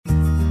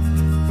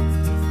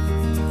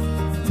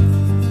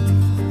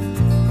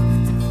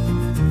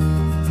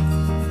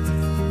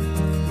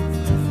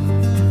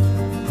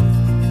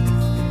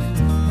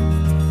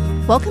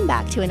Welcome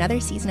back to another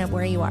season of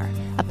Where You Are,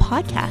 a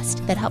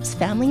podcast that helps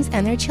families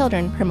and their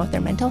children promote their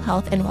mental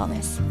health and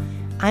wellness.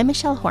 I'm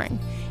Michelle Horn,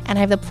 and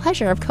I have the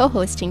pleasure of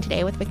co-hosting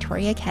today with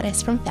Victoria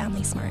Kettis from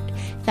Family Smart.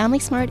 Family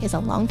Smart is a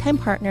longtime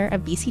partner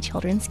of BC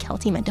Children's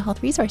Kelty Mental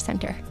Health Resource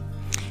Centre.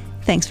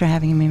 Thanks for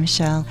having me,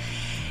 Michelle.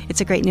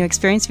 It's a great new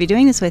experience to be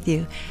doing this with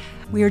you.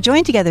 We are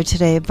joined together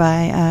today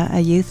by a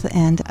youth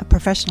and a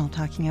professional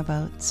talking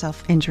about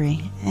self-injury.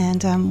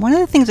 And one of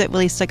the things that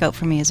really stuck out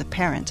for me as a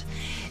parent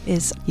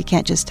is you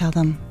can't just tell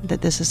them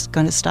that this is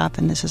going to stop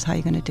and this is how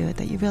you're going to do it,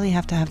 that you really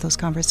have to have those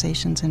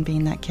conversations and be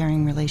in that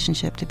caring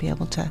relationship to be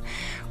able to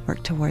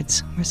work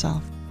towards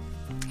resolve.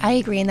 I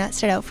agree, and that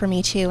stood out for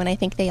me too. And I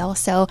think they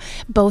also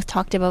both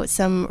talked about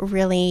some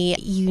really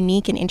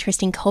unique and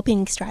interesting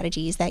coping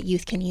strategies that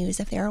youth can use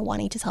if they're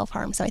wanting to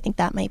self-harm. So I think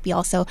that might be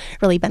also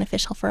really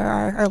beneficial for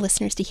our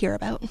listeners to hear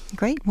about.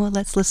 Great. Well,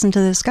 let's listen to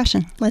the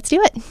discussion. Let's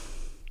do it.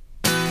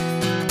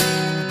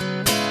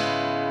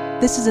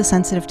 This is a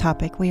sensitive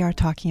topic. We are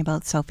talking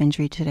about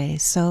self-injury today.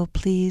 So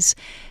please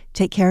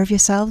take care of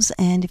yourselves.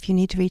 And if you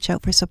need to reach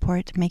out for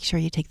support, make sure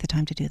you take the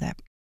time to do that.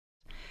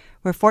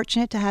 We're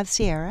fortunate to have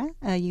Sierra,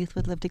 a youth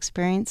with lived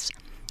experience,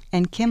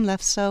 and Kim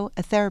Lefso,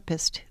 a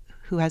therapist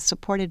who has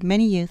supported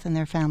many youth and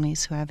their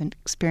families who have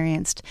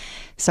experienced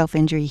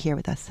self-injury here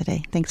with us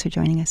today. Thanks for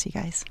joining us, you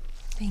guys.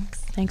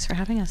 Thanks for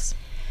having us.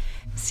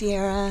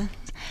 Sierra,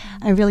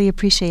 I really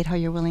appreciate how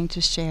you're willing to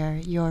share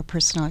your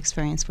personal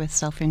experience with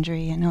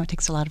self-injury. I know it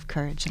takes a lot of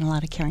courage and a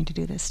lot of caring to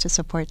do this, to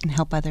support and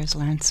help others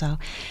learn. So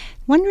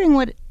wondering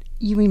what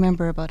you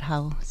remember about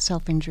how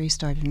self-injury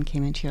started and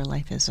came into your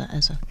life as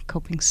a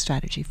coping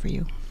strategy for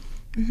you.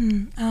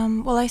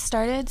 Well, I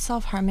started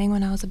self-harming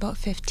when I was about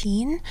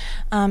 15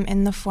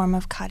 in the form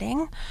of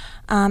cutting.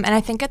 And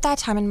I think at that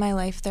time in my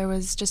life, there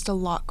was just a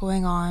lot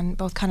going on,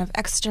 both kind of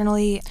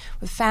externally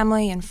with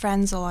family and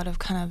friends, a lot of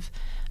kind of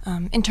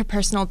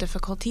interpersonal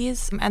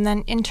difficulties. And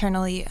then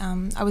internally,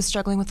 I was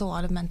struggling with a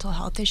lot of mental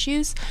health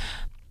issues.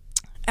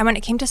 And when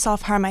it came to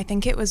self-harm, I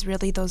think it was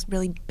really those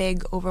really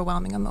big,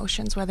 overwhelming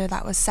emotions, whether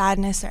that was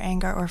sadness or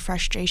anger or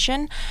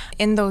frustration.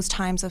 In those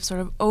times of sort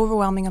of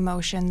overwhelming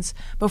emotions,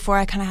 before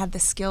I kind of had the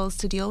skills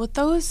to deal with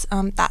those,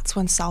 that's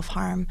when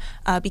self-harm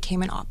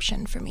became an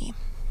option for me.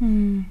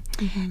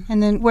 Mm-hmm.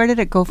 And then where did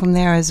it go from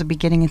there as a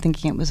beginning and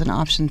thinking it was an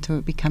option to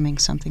it becoming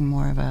something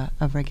more of a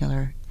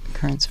regular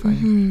occurrence for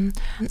you?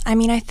 I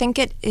mean, I think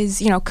it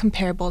is,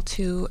 comparable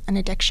to an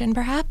addiction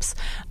perhaps,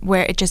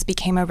 where it just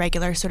became a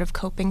regular sort of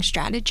coping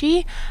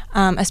strategy,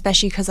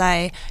 especially because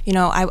I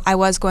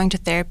was going to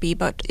therapy,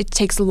 but it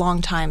takes a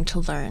long time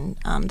to learn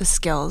the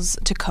skills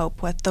to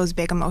cope with those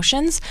big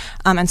emotions,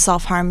 and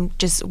self-harm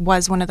just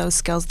was one of those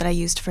skills that I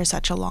used for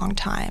such a long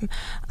time.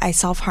 I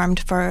self-harmed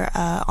for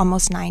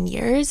almost 9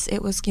 years.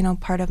 It was,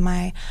 part of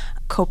my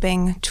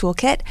coping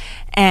toolkit,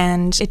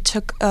 and it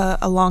took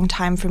a long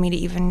time for me to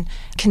even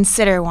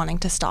consider wanting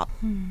to stop.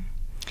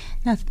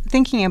 Now,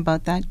 thinking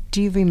about that,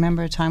 do you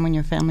remember a time when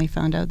your family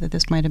found out that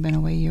this might have been a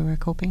way you were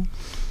coping?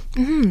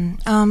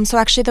 So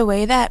actually the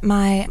way that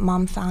my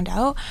mom found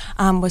out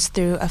was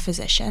through a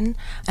physician.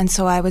 And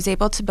so I was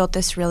able to build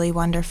this really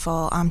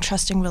wonderful,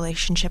 trusting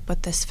relationship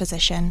with this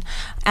physician,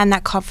 and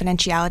that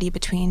confidentiality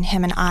between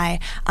him and I,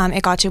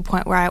 it got to a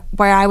point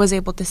where I was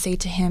able to say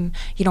to him,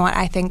 you know what,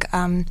 I think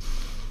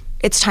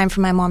it's time for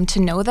my mom to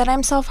know that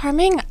I'm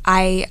self-harming.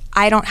 I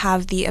don't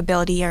have the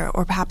ability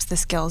or perhaps the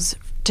skills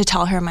to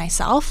tell her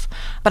myself,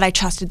 but I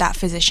trusted that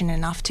physician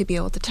enough to be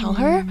able to tell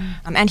her.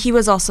 And he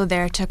was also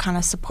there to kind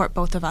of support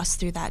both of us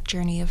through that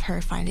journey of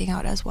her finding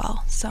out as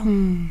well. So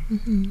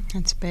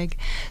That's big.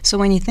 So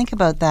when you think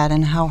about that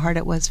and how hard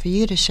it was for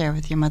you to share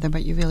with your mother,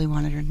 but you really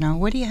wanted her to know,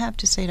 what do you have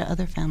to say to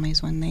other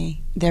families when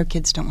their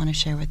kids don't want to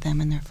share with them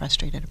and they're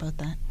frustrated about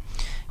that?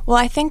 Well,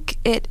 I think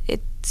it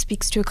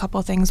speaks to a couple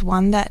of things.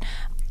 One, that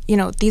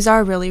these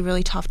are really,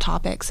 really tough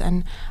topics,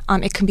 and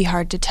it can be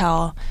hard to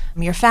tell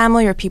your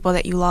family or people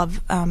that you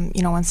love,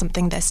 when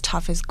something this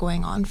tough is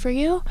going on for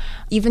you.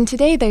 Even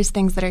today, there's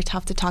things that are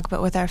tough to talk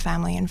about with our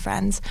family and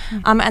friends.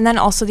 And then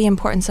also the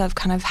importance of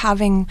kind of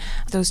having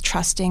those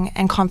trusting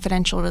and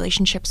confidential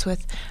relationships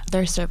with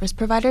their service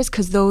providers,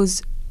 because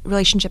those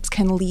relationships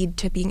can lead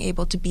to being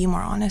able to be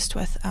more honest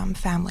with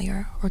family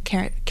or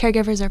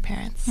caregivers or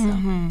parents.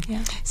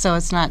 So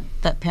it's not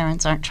that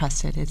parents aren't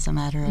trusted, it's a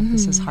matter of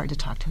this is hard to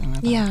talk to them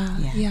about.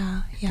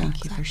 Yeah.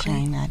 Thank you for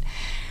sharing that.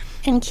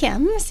 And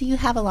Kim, so you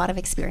have a lot of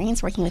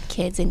experience working with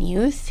kids and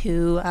youth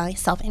who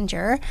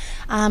self-injure.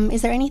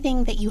 Is there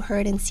anything that you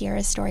heard in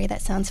Sierra's story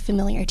that sounds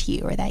familiar to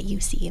you or that you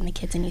see in the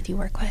kids and youth you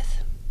work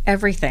with?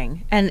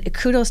 Everything. And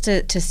kudos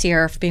to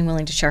Sierra for being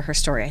willing to share her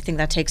story. I think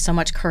that takes so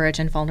much courage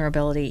and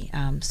vulnerability.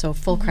 So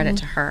full credit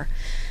to her.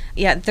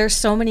 Yeah, there's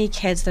so many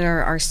kids that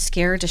are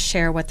scared to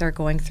share what they're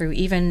going through,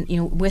 even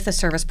with a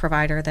service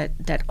provider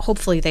that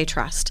hopefully they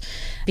trust,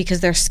 because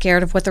they're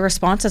scared of what the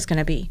response is going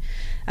to be.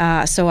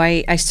 So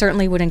I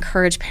certainly would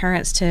encourage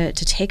parents to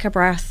take a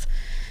breath,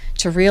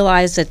 to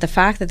realize that the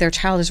fact that their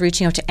child is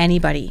reaching out to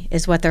anybody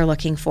is what they're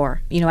looking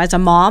for. You know, as a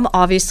mom,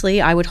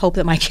 obviously, I would hope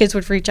that my kids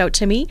would reach out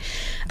to me,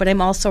 but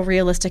I'm also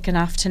realistic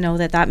enough to know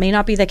that that may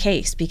not be the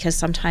case, because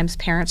sometimes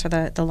parents are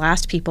the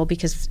last people,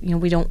 because, you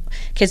know,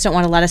 kids don't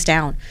want to let us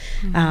down,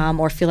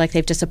 or feel like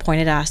they've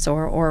disappointed us,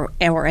 or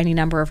any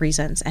number of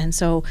reasons. And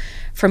so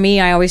for me,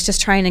 I always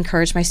just try and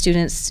encourage my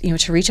students, you know,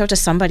 to reach out to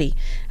somebody.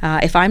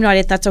 If I'm not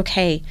it, that's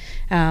okay.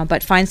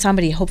 But find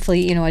somebody,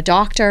 hopefully, you know, a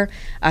doctor,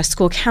 a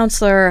school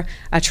counselor,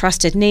 a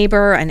trusted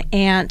neighbor, an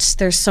aunt.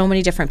 There's so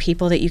many different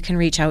people that you can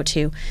reach out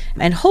to.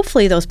 And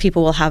hopefully those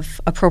people will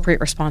have appropriate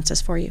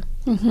responses for you.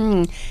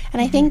 And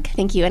I think,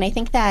 thank you. And I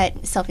think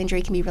that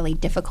self-injury can be really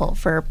difficult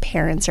for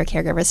parents or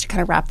caregivers to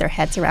kind of wrap their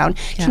heads around.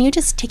 Yeah. Can you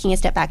just, taking a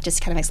step back,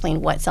 just kind of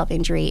explain what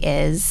self-injury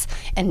is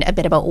and a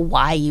bit about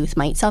why youth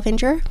might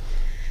self-injure?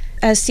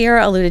 As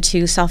Sierra alluded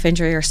to,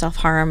 self-injury or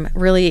self-harm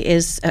really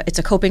is, it's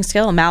a coping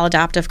skill, a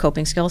maladaptive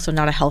coping skill, so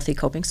not a healthy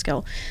coping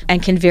skill,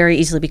 and can very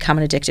easily become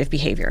an addictive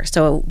behavior.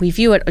 So we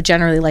view it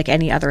generally like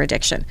any other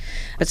addiction.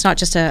 It's not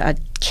just a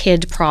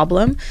kid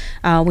problem.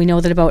 We know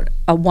that about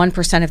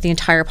 1% of the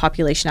entire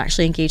population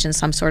actually engage in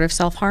some sort of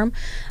self-harm.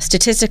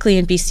 Statistically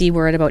in BC,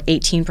 we're at about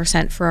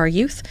 18% for our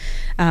youth.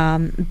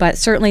 But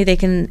certainly they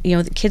can, you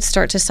know, the kids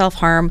start to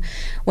self-harm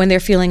when they're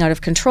feeling out of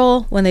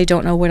control, when they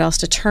don't know what else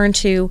to turn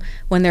to,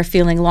 when they're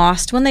feeling lost,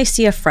 when they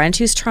see a friend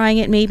who's trying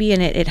it maybe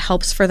and it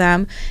helps for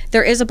them.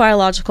 There is a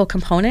biological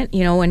component,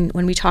 you know,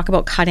 when we talk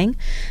about cutting,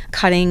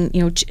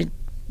 you know,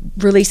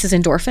 releases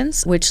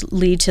endorphins, which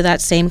lead to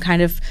that same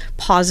kind of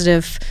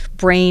positive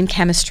brain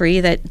chemistry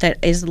that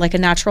is like a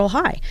natural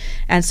high.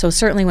 And so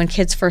certainly when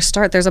kids first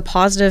start, there's a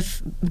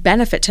positive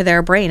benefit to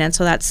their brain. And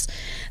so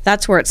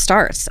that's where it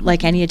starts.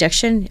 Like any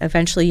addiction,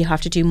 eventually you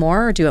have to do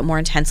more or do it more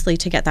intensely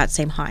to get that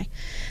same high.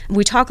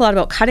 We talk a lot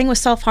about cutting with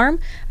self-harm.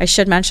 I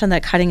should mention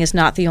that cutting is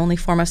not the only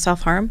form of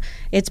self-harm.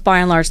 It's by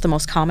and large the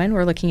most common.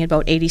 We're looking at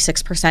about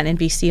 86% in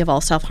BC of all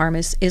self-harm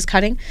is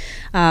cutting.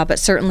 But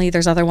certainly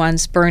there's other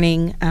ones,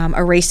 burning,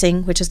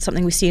 erasing, which is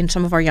something we see in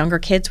some of our younger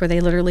kids where they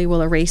literally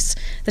will erase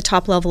the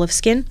top level of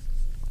skin.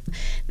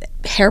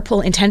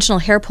 Intentional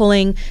hair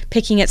pulling,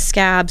 picking at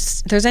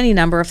scabs. There's any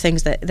number of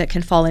things that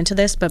can fall into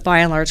this, but by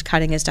and large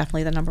cutting is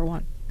definitely the number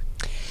one.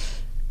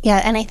 Yeah,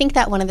 and I think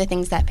that one of the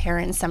things that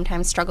parents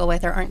sometimes struggle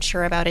with or aren't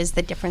sure about is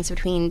the difference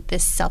between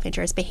this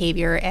self-injurious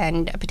behavior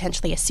and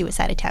potentially a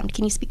suicide attempt.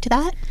 Can you speak to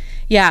that?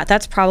 Yeah,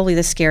 that's probably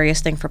the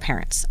scariest thing for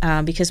parents,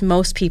 because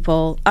most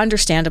people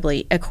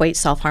understandably equate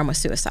self-harm with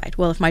suicide.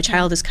 Well, if my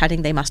child is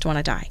cutting, they must want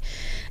to die.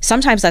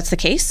 Sometimes that's the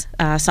case.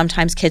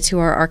 Sometimes kids who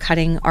are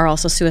cutting are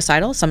also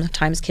suicidal.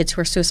 Sometimes kids who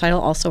are suicidal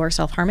also are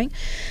self-harming.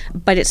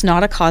 But it's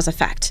not a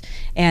cause-effect.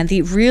 And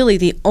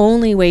the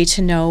only way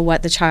to know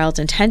what the child's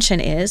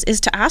intention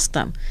is to ask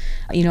them.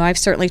 You know, I've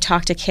certainly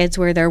talked to kids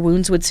where their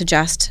wounds would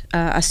suggest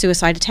a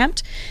suicide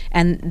attempt,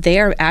 and they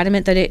are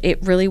adamant that it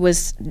really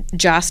was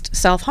just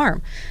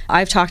self-harm.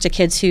 I've talked to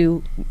kids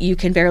who you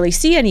can barely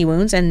see any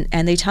wounds, and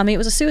they tell me it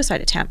was a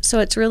suicide attempt. So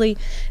it's really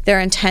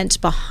their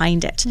intent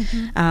behind it.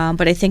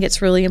 But I think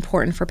it's really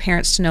important for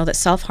parents to know that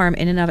self-harm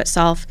in and of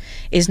itself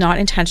is not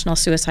intentional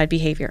suicide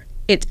behavior.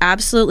 It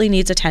absolutely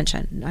needs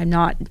attention. I'm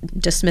not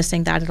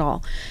dismissing that at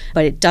all,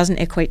 but it doesn't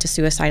equate to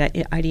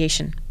suicide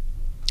ideation.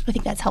 I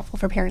think that's helpful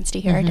for parents to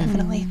hear,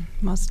 definitely.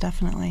 Most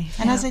definitely.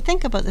 And as I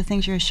think about the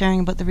things you were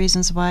sharing about the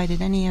reasons why,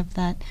 did any of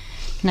that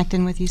connect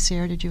in with you,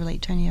 Sarah? Did you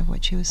relate to any of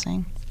what she was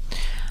saying?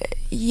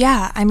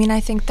 Yeah, I mean, I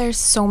think there's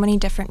so many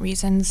different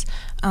reasons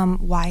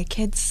why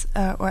kids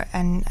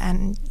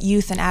and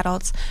youth and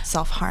adults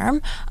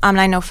self-harm. And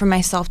I know for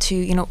myself too,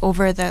 you know,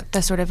 over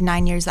the sort of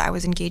 9 years that I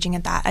was engaging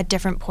in that, at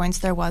different points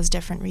there was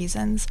different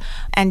reasons.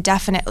 And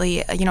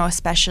definitely, you know,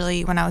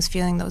 especially when I was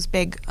feeling those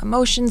big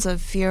emotions of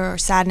fear or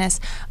sadness,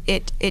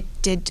 it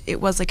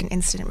was like an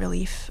instant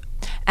relief.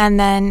 And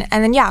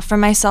then, yeah, for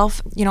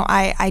myself, you know,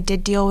 I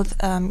did deal with,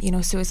 you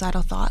know,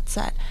 suicidal thoughts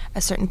at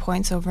certain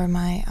points over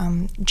my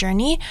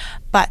journey,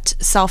 but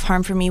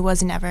self-harm for me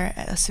was never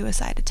a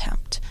suicide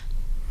attempt.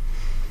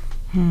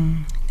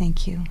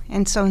 Thank you.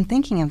 And so in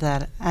thinking of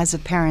that, as a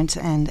parent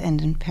and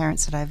in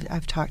parents that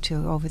I've talked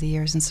to over the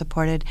years and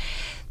supported,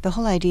 the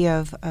whole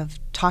idea of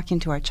talking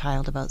to our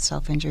child about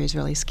self-injury is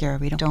really scary.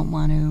 We don't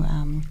want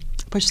to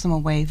push them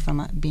away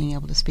from being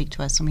able to speak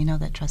to us, and we know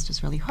that trust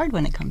is really hard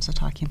when it comes to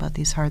talking about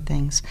these hard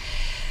things.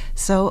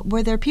 So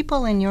were there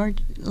people in your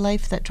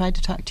life that tried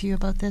to talk to you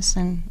about this,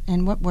 and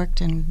what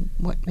worked and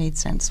what made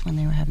sense when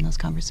they were having those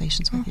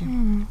conversations with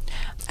you?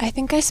 I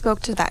think I spoke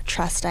to that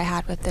trust I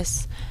had with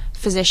this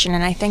physician,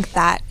 and I think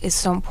that is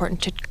so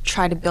important to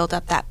try to build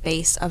up that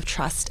base of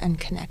trust and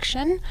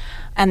connection,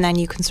 and then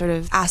you can sort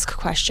of ask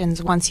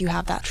questions once you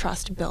have that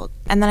trust built.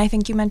 And then I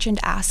think you mentioned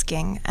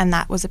asking, and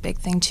that was a big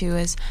thing too,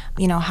 is,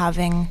 you know,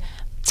 having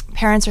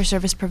parents or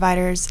service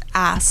providers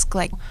ask,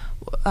 like,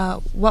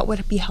 what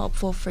would be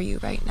helpful for you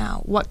right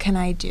now? What can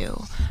I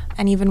do?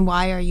 and even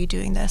why are you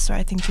doing this? Or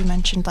I think you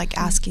mentioned like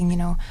asking,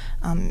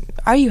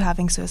 are you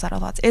having suicidal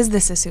thoughts? Is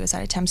this a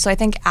suicide attempt? So I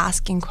think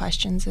asking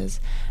questions is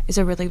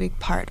a really big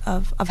part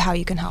of how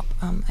you can help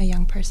a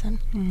young person.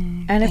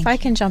 And if I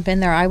can jump in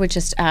there, I would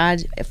just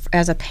add,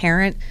 as a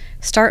parent,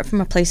 start from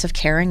a place of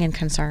caring and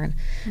concern.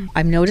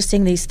 I'm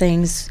noticing these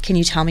things. Can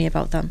you tell me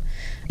about them?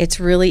 It's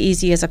really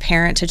easy as a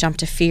parent to jump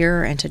to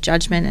fear and to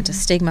judgment and to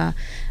stigma,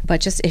 but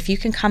just if you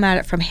can come at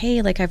it from,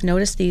 hey, like I've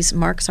noticed these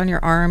marks on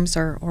your arms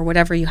or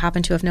whatever you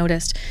happen to have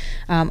noticed.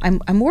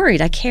 I'm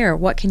worried. I care.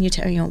 What can you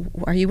tell?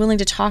 Are you willing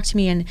to talk to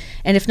me? And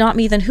if not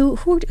me, then who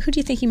do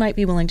you think you might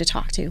be willing to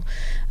talk to?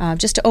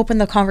 Just to open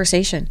the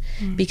conversation,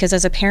 because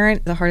as a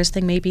parent, the hardest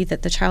thing may be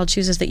that the child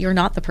chooses that you're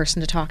not the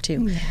person to talk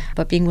to,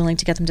 but being willing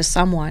to get them to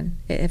someone.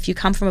 If you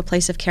come from a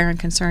place of care and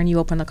concern, you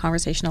open the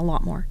conversation a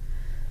lot more.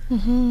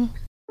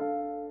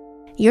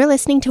 You're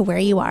listening to Where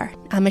You Are.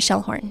 I'm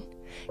Michelle Horn.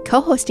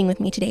 Co-hosting with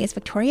me today is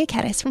Victoria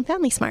Kettis from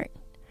Family Smart.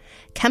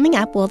 Coming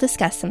up, we'll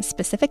discuss some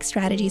specific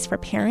strategies for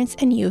parents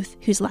and youth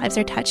whose lives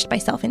are touched by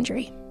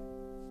self-injury.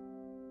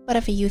 What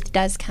if a youth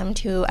does come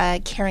to a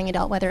caring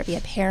adult, whether it be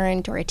a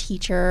parent or a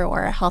teacher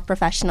or a health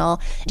professional?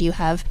 Do you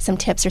have some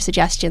tips or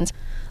suggestions?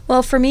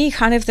 Well, for me,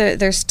 kind of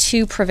there's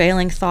two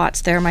prevailing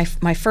thoughts there. My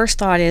first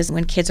thought is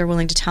when kids are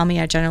willing to tell me,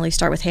 I generally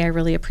start with, hey, I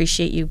really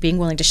appreciate you being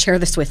willing to share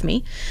this with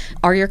me.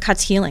 Are your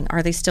cuts healing?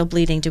 Are they still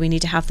bleeding? Do we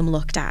need to have them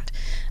looked at?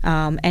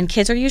 And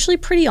kids are usually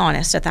pretty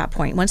honest at that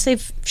point. Once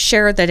they've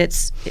shared that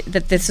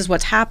this is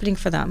what's happening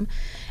for them,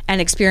 and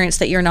experience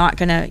that you're not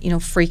going to,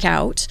 freak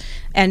out.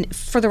 And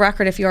for the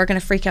record, if you are going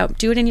to freak out,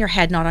 do it in your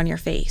head, not on your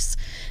face.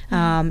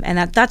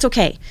 And that's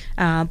okay.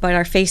 But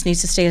our face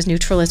needs to stay as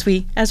neutral as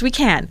we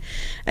can.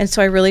 And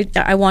so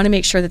I want to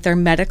make sure that they're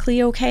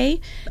medically okay.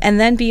 And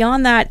then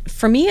beyond that,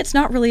 for me, it's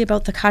not really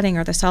about the cutting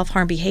or the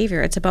self-harm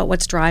behavior. It's about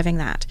what's driving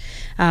that.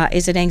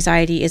 Is it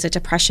anxiety? Is it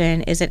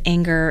depression? Is it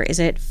anger? Is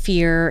it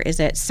fear? Is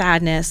it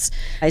sadness?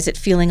 Is it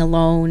feeling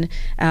alone?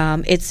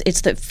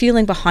 It's the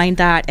feeling behind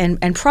that,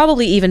 and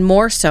probably even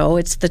more so,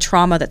 it's the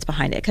trauma that's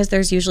behind it, because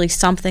there's usually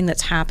something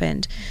that's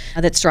happened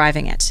that's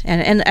driving it.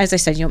 And as I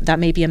said, that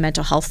may be a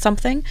mental health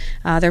something.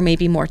 There may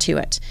be more to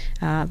it.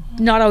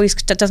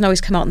 That doesn't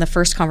always come out in the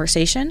first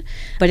conversation,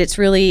 but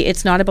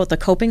it's not about the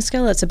coping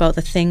skill. It's about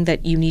the thing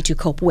that you need to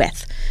cope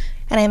with.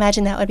 And I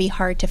imagine that would be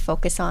hard to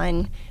focus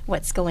on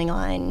what's going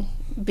on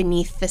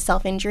beneath the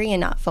self-injury and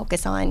not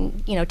focus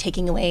on,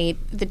 taking away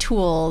the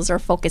tools or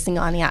focusing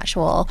on the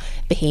actual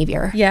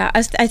behavior. Yeah,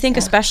 I think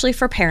especially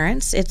for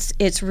parents,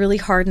 it's really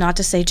hard not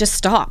to say, just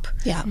stop.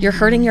 Yeah. You're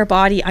hurting your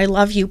body. I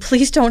love you.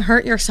 Please don't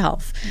hurt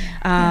yourself.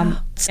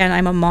 And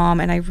I'm a mom,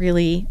 and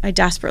I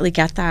desperately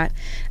get that.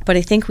 But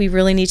I think we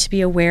really need to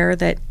be aware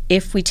that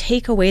if we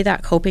take away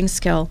that coping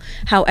skill,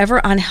 however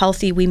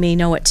unhealthy we may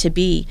know it to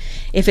be,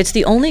 if it's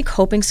the only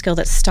coping skill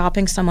that's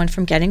stopping someone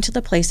from getting to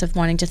the place of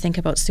wanting to think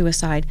about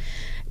suicide,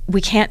 we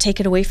can't take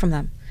it away from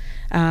them.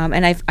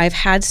 And I've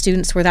had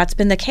students where that's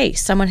been the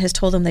case. Someone has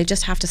told them they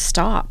just have to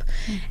stop.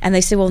 And they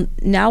say, well,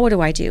 now what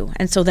do I do?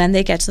 And so then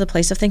they get to the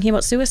place of thinking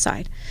about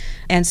suicide.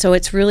 And so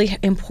it's really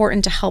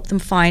important to help them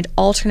find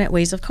alternate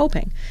ways of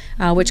coping,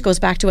 which goes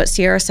back to what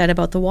Sierra said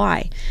about the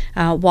why.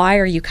 Why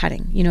are you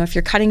cutting? If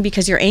you're cutting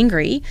because you're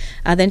angry,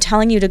 then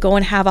telling you to go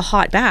and have a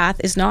hot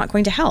bath is not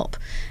going to help.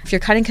 If you're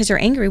cutting because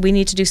you're angry, we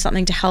need to do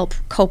something to help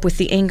cope with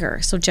the anger.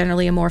 So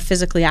generally a more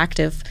physically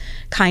active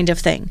kind of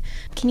thing.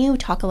 Can you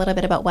talk a little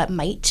bit about what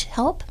might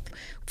help?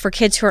 For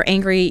kids who are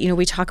angry,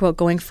 we talk about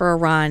going for a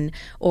run,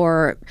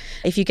 or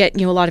if you get,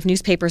 a lot of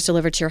newspapers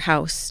delivered to your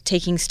house,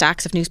 taking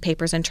stacks of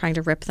newspapers and trying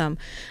to rip them.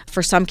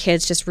 For some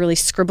kids, just really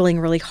scribbling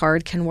really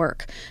hard can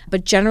work.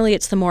 But generally,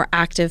 it's the more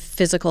active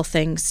physical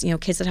things,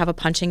 kids that have a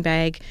punching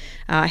bag.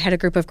 I had a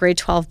group of grade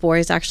 12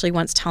 boys actually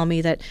once tell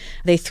me that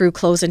they threw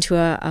clothes into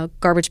a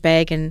garbage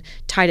bag and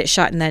tied it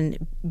shut and then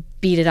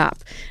beat it up.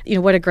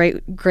 What a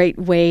great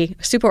way,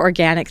 super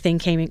organic thing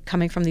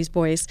coming from these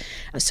boys.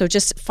 So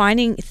just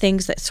finding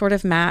things that sort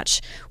of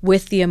match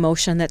with the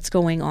emotion that's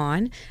going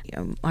on.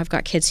 I've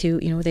got kids who,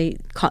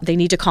 they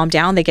need to calm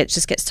down. They get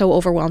so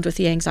overwhelmed with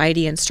the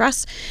anxiety and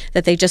stress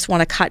that they just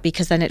want to cut,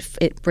 because then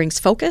it brings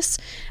focus.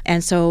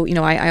 And so,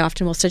 I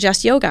often will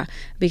suggest yoga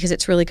because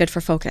it's really good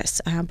for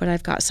focus. But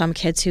I've got some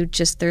kids who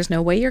there's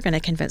no way you're going to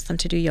convince them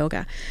to do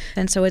yoga.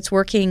 And so it's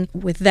working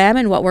with them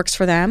and what works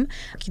for them.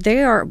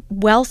 They are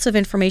wealth of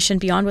information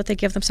beyond what they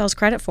give themselves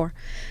credit for.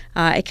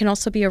 It can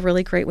also be a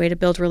really great way to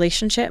build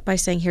relationship by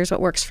saying, here's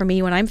what works for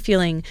me when I'm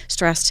feeling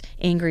stressed,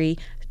 angry,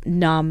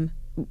 numb,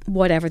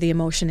 whatever the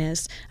emotion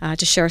is,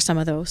 to share some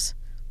of those.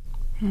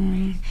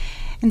 And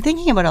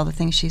thinking about all the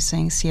things she's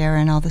saying, Sierra,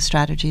 and all the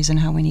strategies and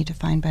how we need to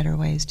find better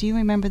ways, do you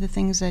remember the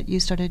things that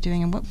you started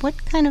doing, and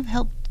what kind of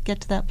helped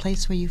get to that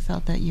place where you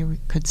felt that you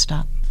could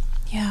stop?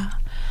 Yeah.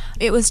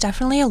 It was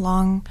definitely a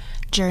long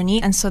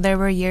journey, and so there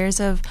were years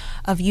of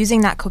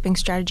using that coping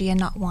strategy and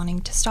not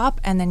wanting to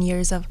stop, and then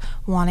years of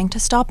wanting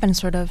to stop and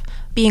sort of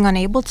being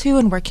unable to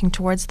and working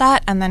towards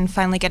that, and then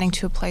finally getting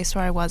to a place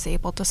where I was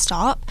able to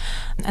stop.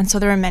 And so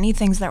there were many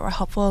things that were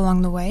helpful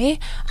along the way.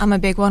 A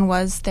big one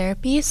was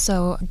therapy,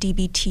 so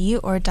DBT,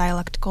 or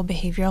dialectical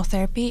behavioral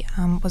therapy,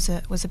 was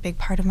a big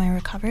part of my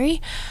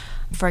recovery.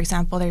 For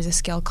example, there's a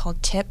skill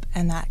called TIP,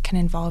 and that can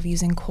involve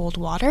using cold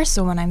water.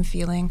 So when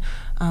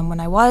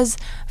I was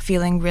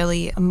feeling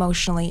really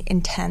emotionally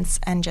intense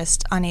and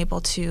just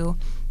unable to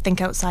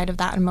think outside of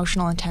that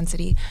emotional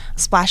intensity,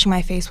 splashing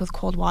my face with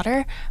cold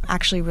water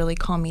actually really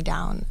calmed me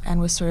down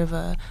and was sort of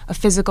a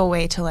physical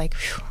way to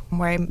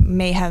where I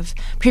may have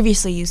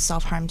previously used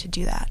self-harm to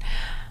do that.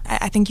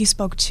 I think you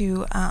spoke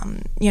to,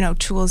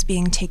 tools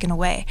being taken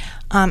away.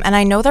 And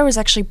I know there was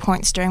actually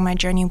points during my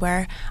journey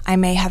where I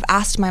may have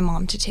asked my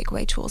mom to take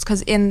away tools,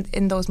 because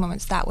in those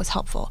moments that was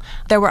helpful.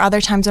 There were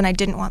other times when I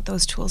didn't want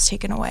those tools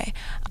taken away.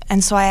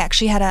 And so I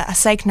actually had a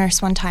psych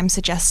nurse one time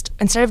suggest,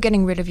 instead of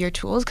getting rid of your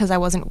tools, because I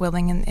wasn't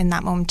willing in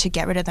that moment to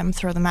get rid of them,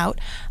 throw them out,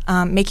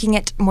 making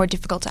it more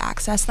difficult to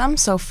access them.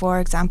 So for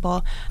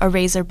example, a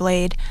razor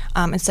blade,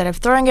 instead of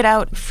throwing it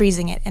out,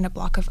 freezing it in a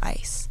block of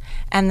ice.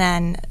 And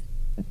then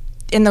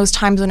in those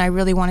times when I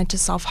really wanted to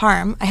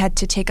self-harm, I had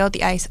to take out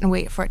the ice and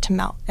wait for it to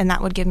melt. And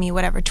that would give me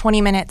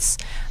 20 minutes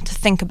to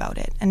think about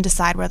it and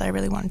decide whether I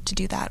really wanted to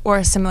do that.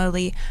 Or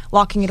similarly,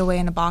 locking it away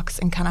in a box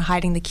and kind of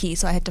hiding the key.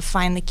 So I had to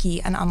find the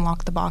key and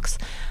unlock the box.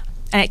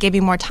 And it gave me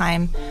more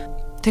time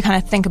to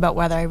kind of think about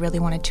whether I really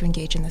wanted to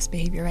engage in this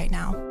behavior right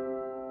now.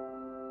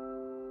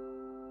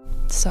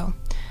 So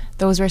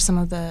those were some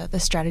of the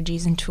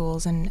strategies and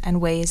tools and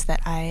ways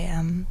that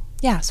I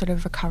sort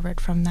of recovered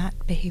from that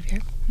behavior.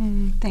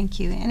 Thank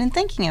you. And in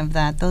thinking of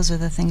that, those are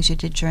the things you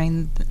did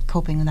during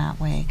coping that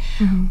way.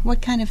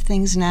 What kind of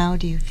things now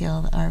do you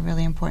feel are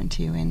really important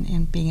to you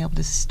in being able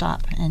to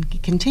stop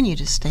and continue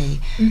to stay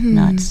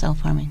not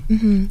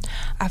self-harming?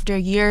 After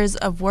years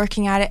of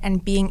working at it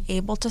and being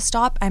able to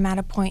stop, I'm at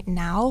a point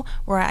now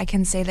where I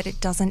can say that it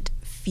doesn't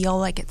feel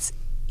like it's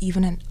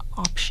even an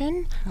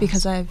option,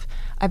 because I've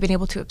been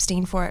able to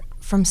abstain for it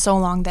from so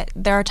long that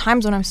there are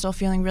times when I'm still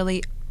feeling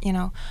really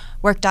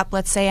worked up,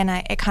 let's say, and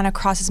it kind of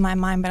crosses my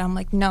mind, but I'm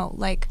like, no,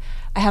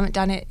 I haven't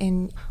done it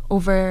in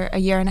over a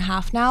year and a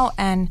half now,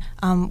 and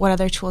what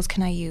other tools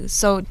can I use?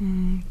 So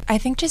I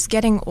think just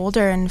getting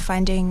older and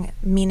finding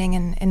meaning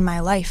in my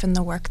life and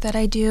the work that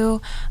I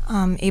do,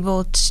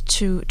 able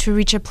to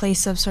reach a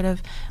place of sort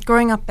of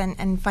growing up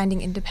and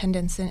finding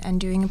independence and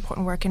doing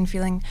important work and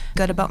feeling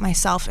good about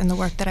myself and the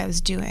work that I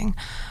was doing,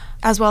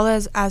 as well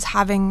as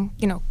having,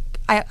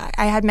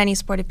 I had many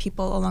supportive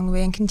people along the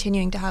way and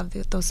continuing to have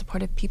those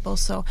supportive people.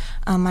 So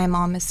my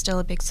mom is still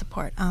a big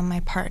support, my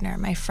partner,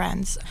 my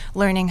friends,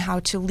 learning how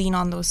to lean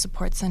on those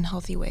supports in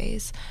healthy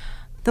ways.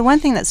 The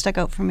one thing that stuck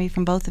out for me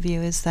from both of you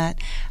is that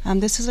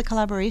this is a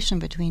collaboration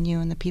between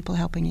you and the people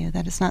helping you,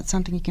 that it's not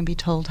something you can be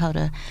told how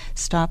to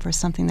stop or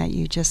something that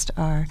you just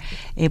are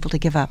able to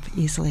give up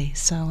easily.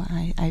 So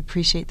I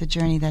appreciate the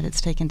journey that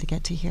it's taken to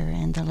get to here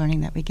and the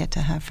learning that we get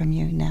to have from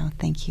you now.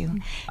 Thank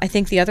you. I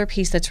think the other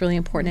piece that's really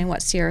important in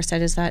what Sierra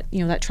said is that,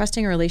 that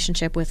trusting a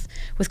relationship with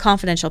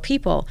confidential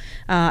people.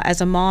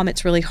 As a mom,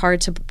 it's really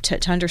hard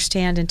to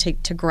understand and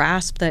to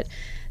grasp that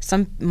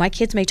my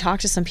kids may talk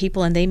to some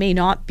people and they may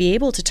not be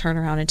able to turn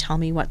around and tell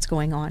me what's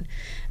going on.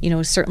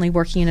 Certainly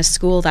working in a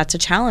school, that's a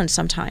challenge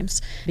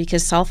sometimes,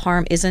 because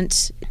self-harm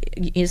isn't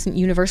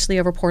universally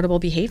a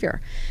reportable behavior.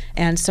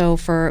 And so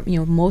for,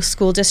 most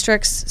school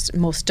districts,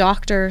 most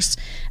doctors,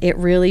 it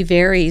really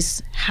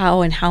varies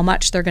how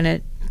much they're going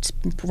to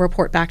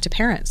report back to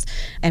parents.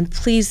 And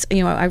please,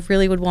 I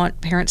really would want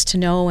parents to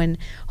know and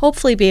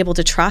hopefully be able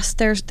to trust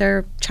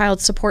their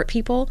child's support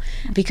people,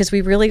 because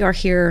we really are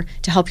here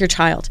to help your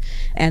child.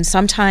 And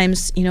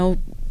sometimes,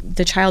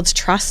 the child's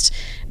trust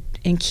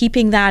in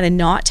keeping that and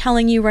not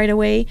telling you right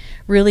away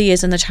really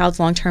is in the child's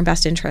long-term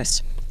best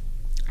interest.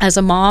 As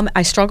a mom,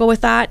 I struggle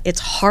with that. It's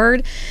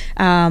hard,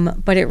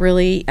 but it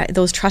really,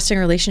 those trusting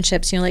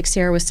relationships, like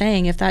Sierra was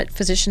saying, if that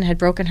physician had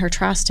broken her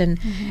trust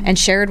and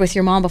shared with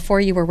your mom before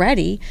you were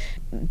ready,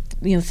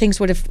 things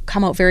would have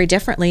come out very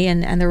differently,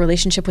 and the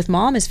relationship with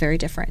mom is very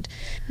different.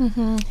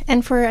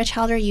 And for a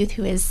child or youth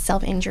who is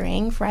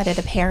self-injuring, for either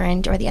the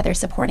parent or the other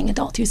supporting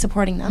adult who's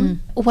supporting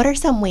them, what are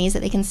some ways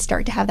that they can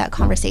start to have that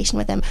conversation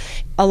with them?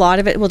 A lot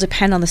of it will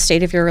depend on the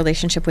state of your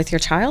relationship with your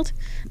child,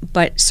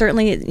 but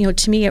certainly,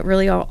 to me, it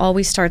really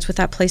always starts with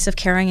that place of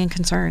caring and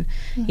concern.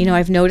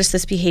 I've noticed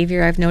this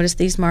behavior, I've noticed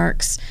these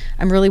marks,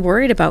 I'm really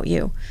worried about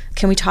you.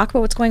 Can we talk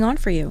about what's going on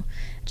for you?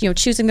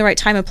 Choosing the right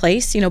time and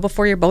place,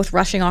 before you're both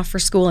rushing off for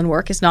school and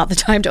work is not the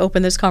time to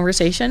open this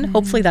conversation.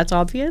 Hopefully that's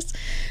obvious.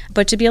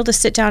 But to be able to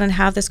sit down and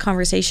have this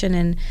conversation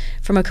and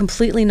from a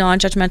completely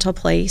non-judgmental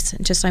place,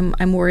 just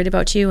I'm worried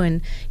about you,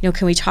 and,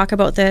 can we talk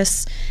about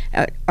this?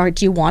 Or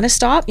do you want to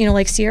stop?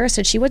 Like Sierra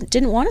said, she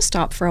didn't want to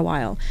stop for a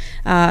while.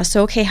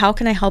 So, okay, how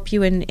can I help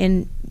you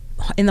in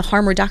in the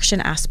harm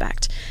reduction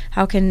aspect.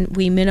 How can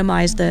we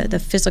minimize the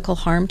physical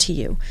harm to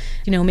you?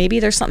 Maybe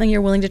there's something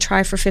you're willing to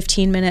try for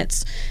 15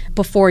 minutes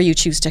before you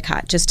choose to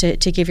cut, just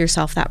to give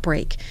yourself that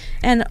break.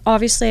 And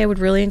obviously, I would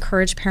really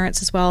encourage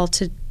parents as well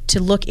to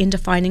look into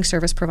finding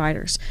service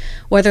providers,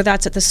 whether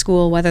that's at the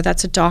school, whether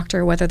that's a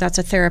doctor, whether that's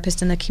a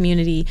therapist in the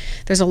community.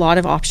 There's a lot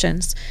of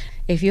options.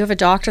 If you have a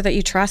doctor that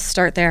you trust,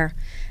 start there.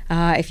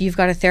 If you've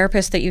got a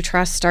therapist that you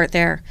trust, start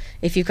there.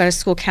 If you've got a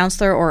school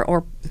counselor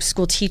or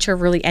school teacher,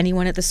 really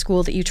anyone at the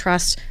school that you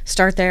trust,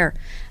 start there.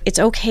 It's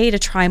okay to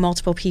try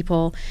multiple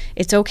people.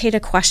 It's okay to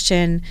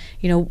question,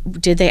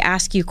 did they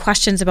ask you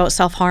questions about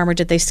self-harm or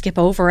did they skip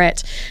over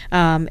it?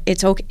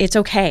 It's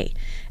okay.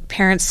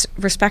 Parents,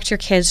 respect your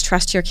kids,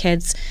 trust your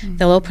kids. Mm-hmm.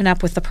 They'll open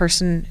up with the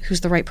person who's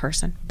the right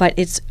person. But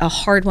it's a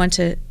hard one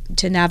to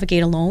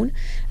navigate alone.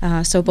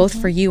 So both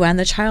for you and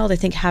the child, I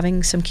think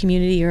having some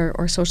community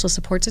or social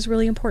supports is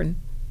really important.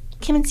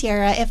 Kim and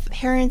Sierra, if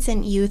parents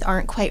and youth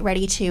aren't quite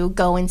ready to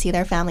go and see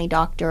their family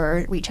doctor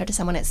or reach out to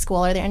someone at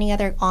school, are there any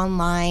other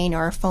online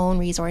or phone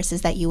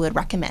resources that you would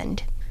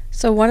recommend?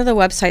 So one of the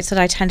websites that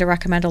I tend to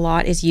recommend a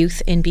lot is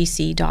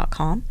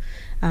youthinbc.com.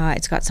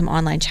 It's got some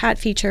online chat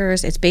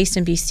features. It's based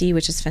in BC,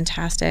 which is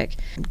fantastic.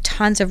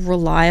 Tons of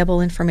reliable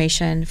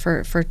information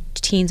for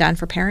teens and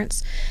for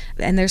parents.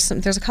 And there's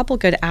a couple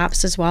good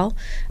apps as well.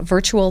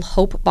 Virtual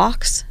Hope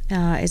Box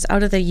is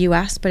out of the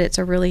US, but it's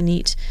a really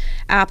neat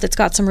app that's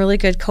got some really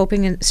good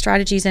coping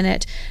strategies in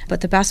it.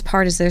 But the best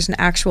part is there's an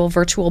actual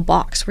virtual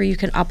box where you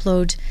can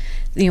upload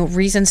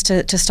reasons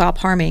to stop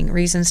harming,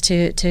 reasons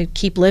to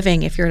keep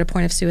living if you're at a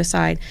point of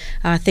suicide,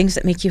 things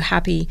that make you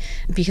happy.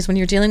 Because when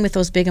you're dealing with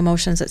those big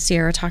emotions that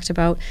Sierra talked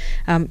about,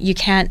 you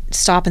can't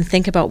stop and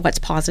think about what's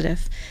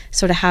positive.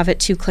 So to have it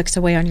 2 clicks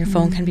away on your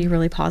phone can be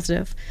really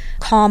positive.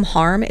 Calm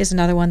Harm is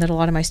another one that a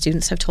lot of my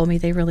students have told me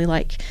they really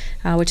like,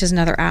 which is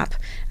another app.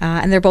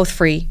 And they're both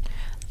free.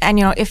 And,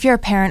 if you're a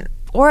parent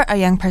or a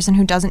young person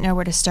who doesn't know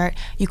where to start,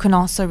 you can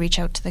also reach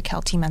out to the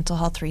Kelty Mental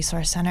Health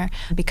Resource Center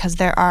because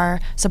there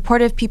are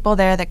supportive people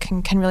there that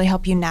can really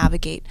help you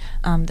navigate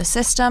the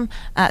system.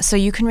 So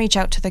you can reach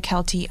out to the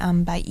Kelty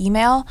by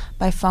email,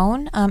 by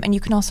phone, and you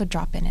can also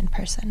drop in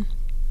person.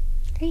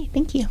 Great,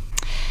 thank you.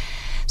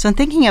 So I'm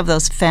thinking of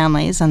those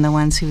families and the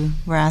ones who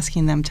were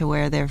asking them to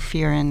wear their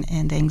fear and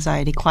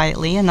anxiety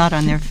quietly and not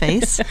on their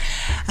face.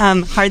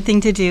 Hard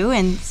thing to do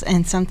and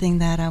something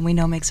that we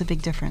know makes a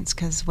big difference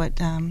because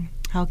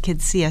how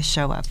kids see us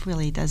show up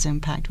really does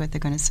impact what they're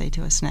going to say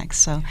to us next.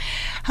 So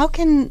how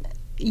can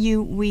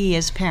we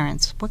as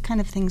parents, what kind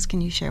of things can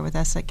you share with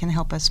us that can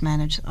help us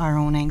manage our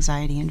own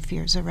anxiety and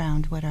fears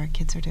around what our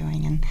kids are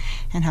doing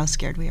and how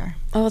scared we are?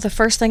 Oh, the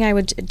first thing I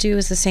would do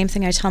is the same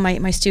thing I tell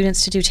my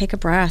students to do, take a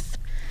breath.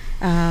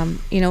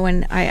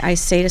 When I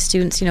say to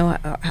students,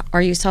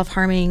 are you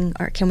self-harming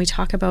or can we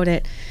talk about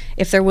it?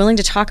 If they're willing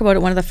to talk about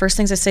it, one of the first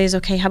things I say is,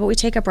 okay, how about we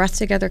take a breath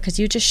together because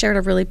you just shared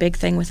a really big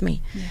thing with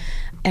me. Yeah.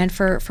 And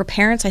for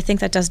parents, I think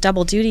that does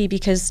double duty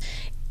because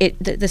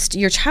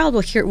your child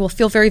will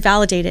feel very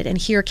validated and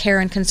hear care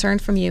and concern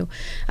from you.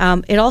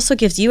 It also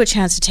gives you a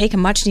chance to take a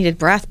much needed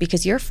breath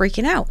because you're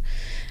freaking out.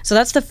 So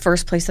that's the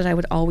first place that I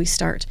would always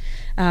start.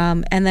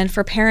 And then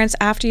for parents,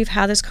 after you've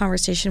had this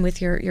conversation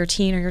with your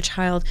teen or your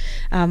child,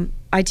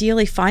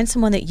 ideally find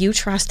someone that you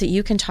trust that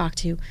you can talk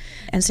to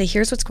and say,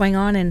 here's what's going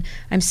on and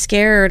I'm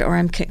scared or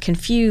I'm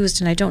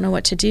confused and I don't know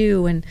what to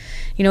do. And,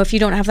 if you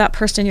don't have that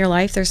person in your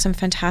life, there's some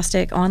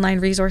fantastic online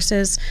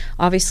resources.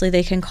 Obviously,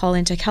 they can call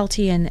into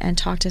Kelty and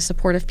talk to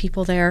supportive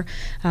people there.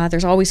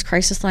 There's always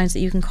crisis lines that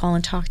you can call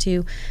and talk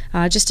to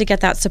just to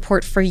get that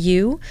support for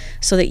you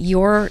so that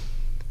your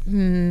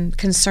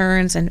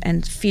concerns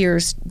and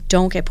fears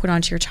don't get put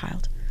onto your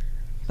child.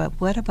 But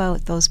what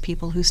about those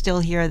people who still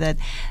hear that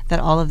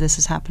all of this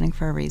is happening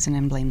for a reason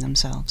and blame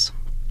themselves?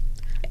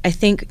 I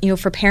think,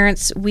 for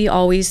parents, we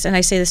always, and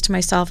I say this to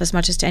myself as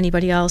much as to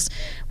anybody else,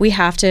 we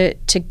have to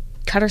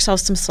cut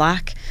ourselves some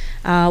slack.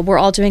 We're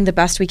all doing the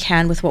best we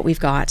can with what we've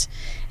got.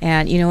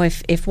 And,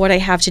 if what I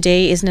have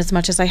today isn't as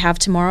much as I have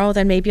tomorrow,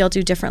 then maybe I'll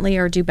do differently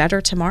or do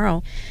better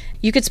tomorrow.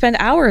 You could spend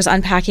hours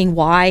unpacking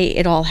why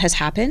it all has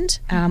happened,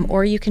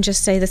 or you can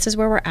just say, this is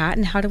where we're at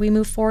and how do we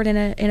move forward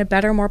in a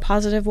better, more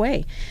positive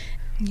way.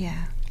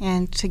 Yeah,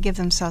 and to give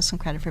themselves some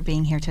credit for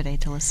being here today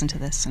to listen to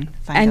this and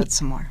find out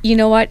some more. You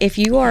know what? If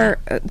you are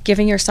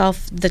giving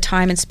yourself the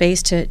time and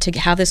space to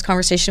have this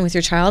conversation with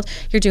your child,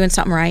 you're doing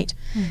something right.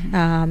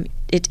 Mm-hmm.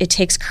 It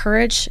takes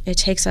courage. It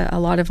takes a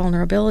lot of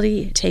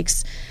vulnerability. It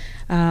takes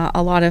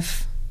a lot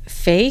of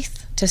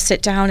faith to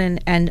sit down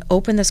and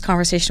open this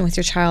conversation with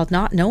your child,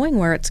 not knowing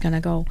where it's going to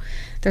go.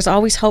 There's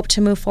always hope to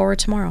move forward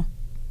tomorrow.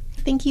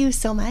 Thank you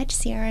so much,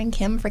 Sierra and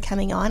Kim, for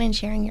coming on and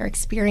sharing your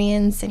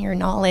experience and your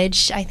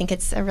knowledge. I think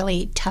it's a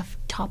really tough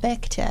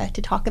topic to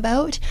talk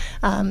about,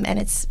 and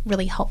it's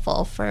really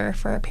helpful for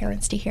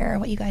parents to hear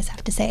what you guys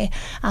have to say.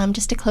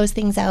 Just to close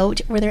things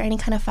out, were there any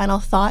kind of final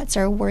thoughts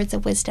or words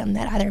of wisdom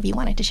that either of you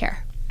wanted to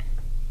share?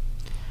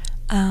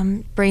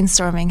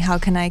 Brainstorming, how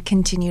can I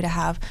continue to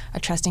have a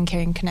trusting,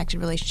 caring, connected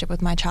relationship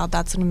with my child?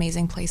 That's an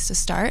amazing place to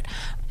start.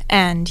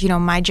 And,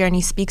 my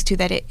journey speaks to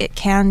that it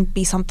can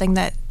be something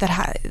that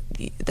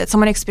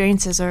someone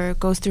experiences or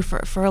goes through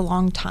for a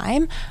long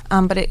time,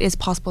 but it is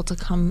possible to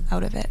come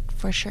out of it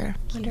for sure.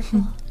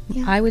 Wonderful.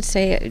 Yeah. I would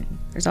say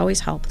there's always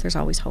hope. There's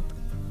always hope.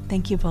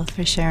 Thank you both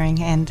for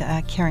sharing and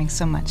caring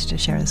so much to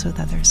share this with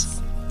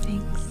others.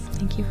 Thanks.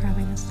 Thank you for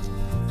having us.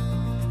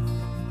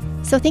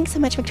 So thanks so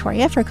much,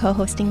 Victoria, for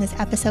co-hosting this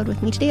episode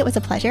with me today. It was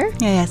a pleasure.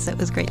 Yes, it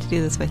was great to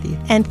do this with you.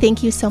 And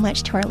thank you so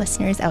much to our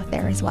listeners out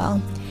there as well.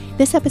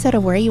 This episode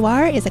of Where You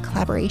Are is a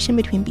collaboration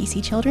between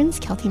BC Children's,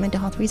 Kelty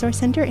Mental Health Resource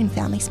Centre, and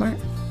Family Smart.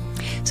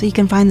 So you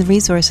can find the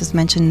resources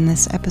mentioned in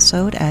this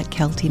episode at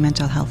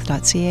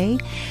keltymentalhealth.ca.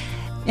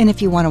 And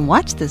if you want to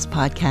watch this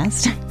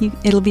podcast,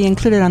 it'll be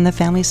included on the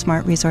Family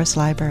Smart Resource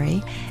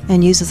Library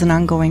and used as an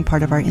ongoing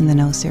part of our In the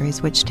Know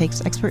series, which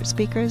takes expert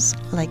speakers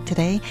like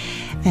today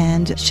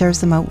and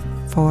shares them out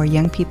for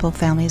young people,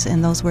 families,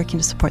 and those working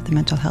to support the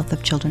mental health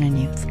of children and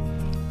youth.